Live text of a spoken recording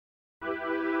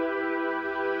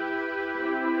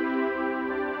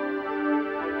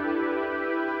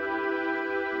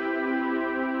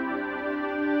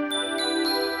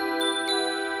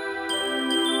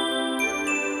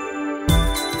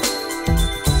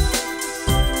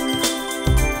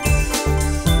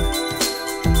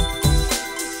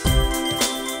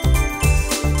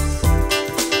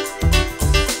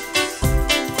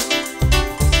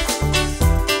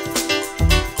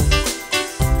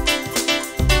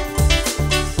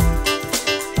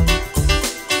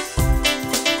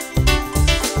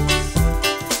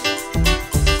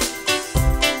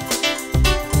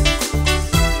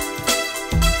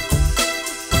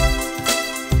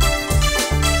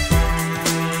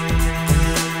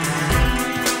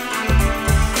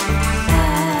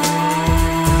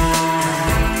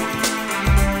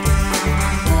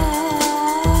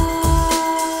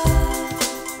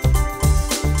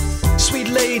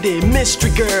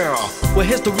girl. Well,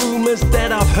 here's the rumors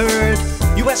that I've heard.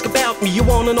 You ask about me, you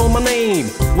wanna know my name.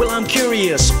 Well, I'm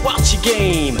curious, what's your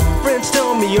game? Friends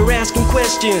tell me you're asking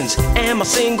questions. Am I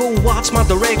single? What's my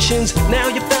directions? Now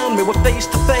you found me, we're face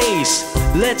to face.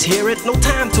 Let's hear it, no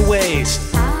time to waste.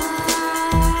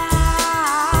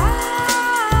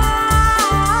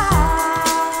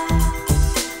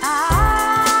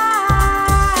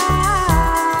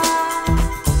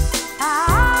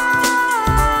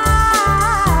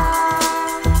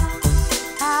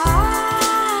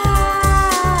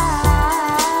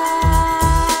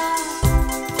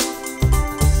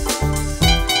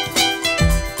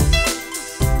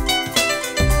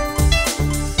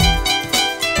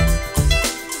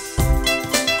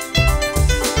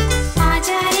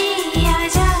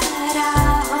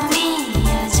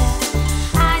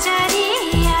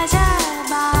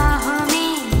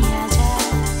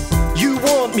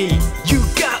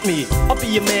 I'll be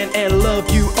your man and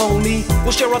love you only.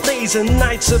 We'll share our days and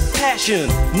nights of passion.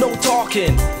 No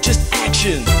talking, just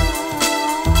action.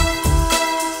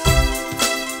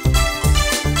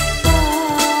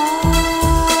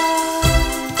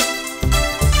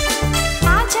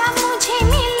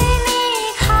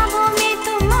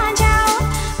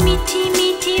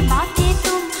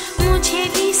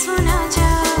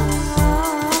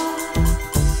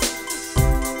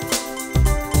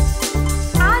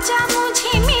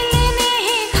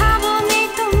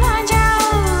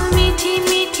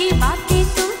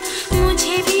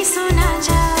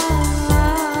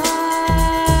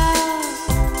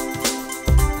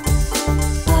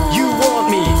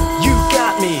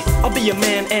 Be a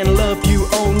man and love you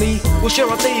only. We'll share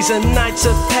our days and nights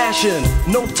of passion.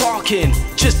 No talking,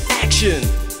 just action.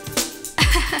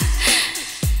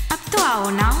 अब तो आओ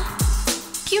ना,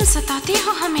 क्यों सताते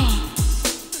हो हमें?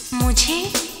 मुझे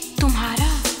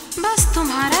तुम्हारा, बस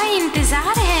तुम्हारा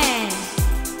इंतजार है.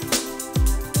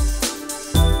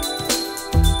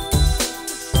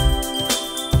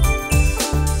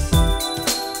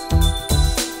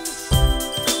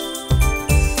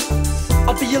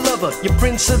 I'll be your lover, your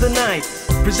prince of the night.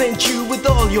 Present you with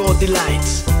all your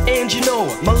delights. And you know,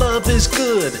 my love is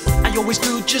good. I always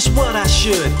do just what I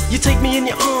should. You take me in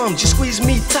your arms, you squeeze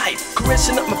me tight.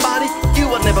 Caressing up my body, you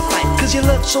will never fight. Cause your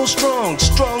love's so strong,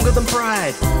 stronger than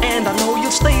pride. And I know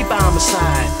you'll stay by my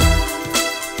side.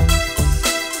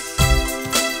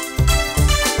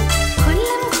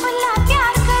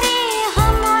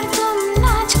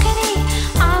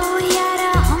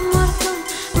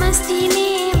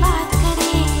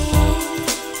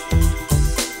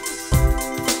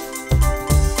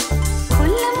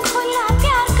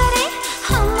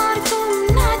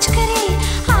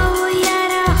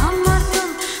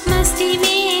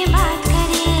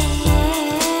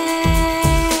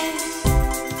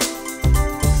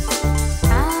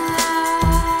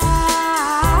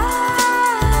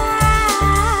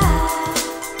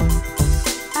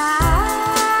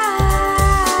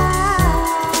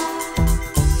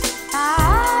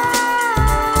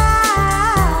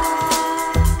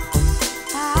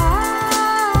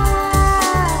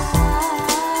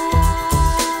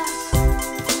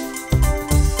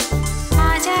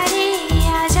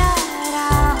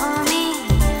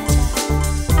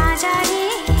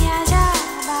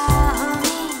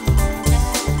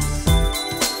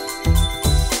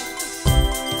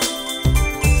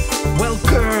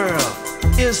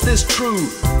 Is this true?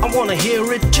 I wanna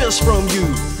hear it just from you.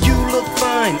 You look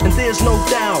fine and there's no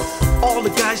doubt. All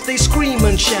the guys they scream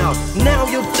and shout. Now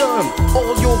you've done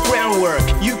all your groundwork.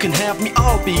 You can have me,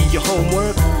 I'll be your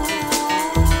homework.